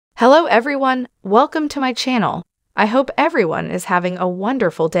Hello everyone, welcome to my channel. I hope everyone is having a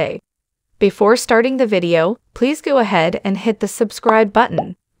wonderful day. Before starting the video, please go ahead and hit the subscribe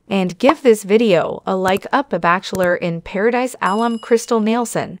button and give this video a like up. A Bachelor in Paradise alum Krystal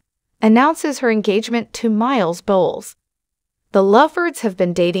Nielson announces her engagement to Miles Bowles. The lovebirds have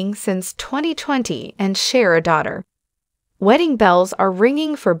been dating since 2020 and share a daughter. Wedding bells are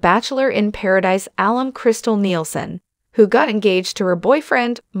ringing for Bachelor in Paradise alum Krystal Nielson, who got engaged to her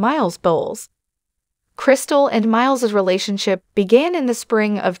boyfriend, Miles Bowles. Krystal and Miles' relationship began in the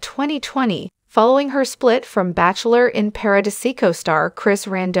spring of 2020, following her split from Bachelor in Paradise co-star Chris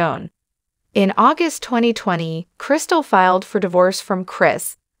Randone. In August 2020, Krystal filed for divorce from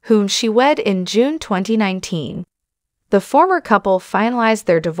Chris, whom she wed in June 2019. The former couple finalized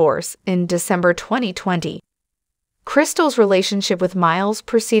their divorce in December 2020. Krystal's relationship with Miles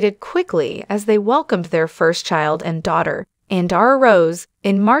proceeded quickly as they welcomed their first child and daughter, Andara Rose,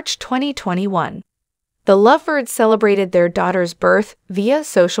 in March 2021. The lovebirds celebrated their daughter's birth via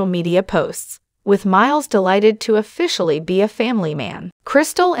social media posts, with Miles delighted to officially be a family man.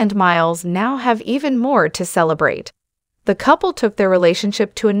 Krystal and Miles now have even more to celebrate. The couple took their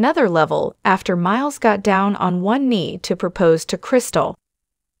relationship to another level after Miles got down on one knee to propose to Krystal.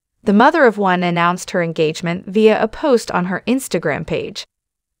 The mother of one announced her engagement via a post on her Instagram page.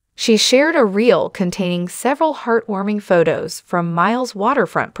 She shared a reel containing several heartwarming photos from Miles'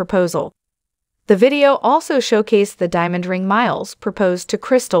 waterfront proposal. The video also showcased the diamond ring Miles proposed to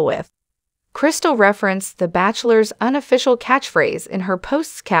Krystal with. Krystal referenced the Bachelor's unofficial catchphrase in her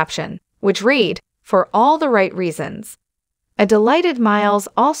post's caption, which read, "For all the right reasons." A delighted Miles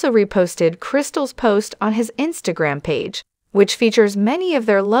also reposted Krystal's post on his Instagram page, which features many of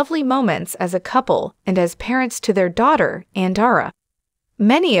their lovely moments as a couple and as parents to their daughter, Andara.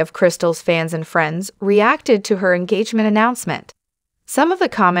 Many of Krystal's fans and friends reacted to her engagement announcement. Some of the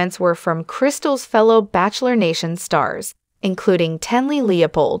comments were from Krystal's fellow Bachelor Nation stars, including Tenley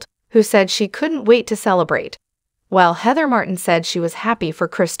Leopold, who said she couldn't wait to celebrate, while Heather Martin said she was happy for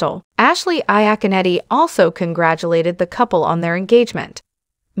Krystal. Ashley Iaconetti also congratulated the couple on their engagement.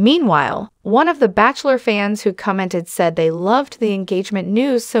 Meanwhile, one of the Bachelor fans who commented said they loved the engagement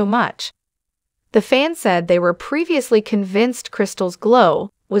news so much. The fan said they were previously convinced Krystal's glow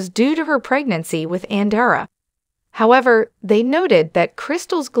was due to her pregnancy with Andara. However, they noted that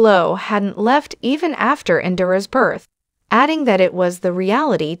Krystal's glow hadn't left even after Andara's birth, adding that it was the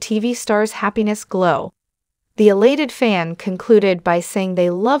reality TV star's happiness glow. The elated fan concluded by saying they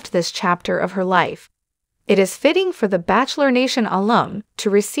loved this chapter of her life. It is fitting for the Bachelor Nation alum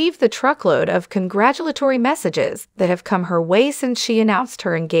to receive the truckload of congratulatory messages that have come her way since she announced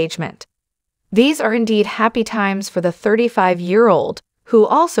her engagement. These are indeed happy times for the 35-year-old, who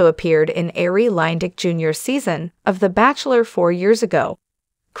also appeared in Ari Leindick Jr.'s season of The Bachelor 4 years ago.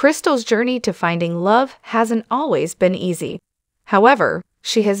 Krystal's journey to finding love hasn't always been easy. However,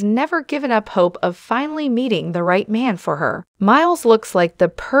 she has never given up hope of finally meeting the right man for her. Miles looks like the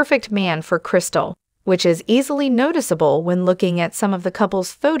perfect man for Krystal, which is easily noticeable when looking at some of the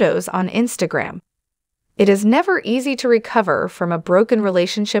couple's photos on Instagram. It is never easy to recover from a broken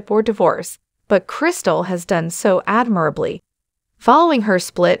relationship or divorce, but Krystal has done so admirably. Following her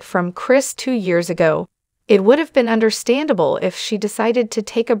split from Chris 2 years ago, it would have been understandable if she decided to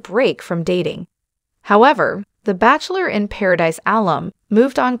take a break from dating. However, the Bachelor in Paradise alum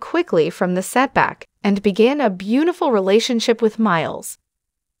moved on quickly from the setback and began a beautiful relationship with Miles.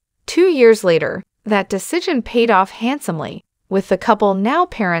 2 years later, that decision paid off handsomely, with the couple now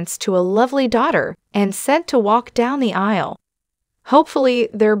parents to a lovely daughter and set to walk down the aisle. Hopefully,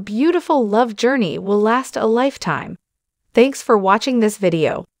 their beautiful love journey will last a lifetime. Thanks for watching this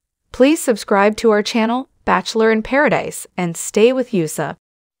video. Please subscribe to our channel, Bachelor in Paradise, and stay with Yusa.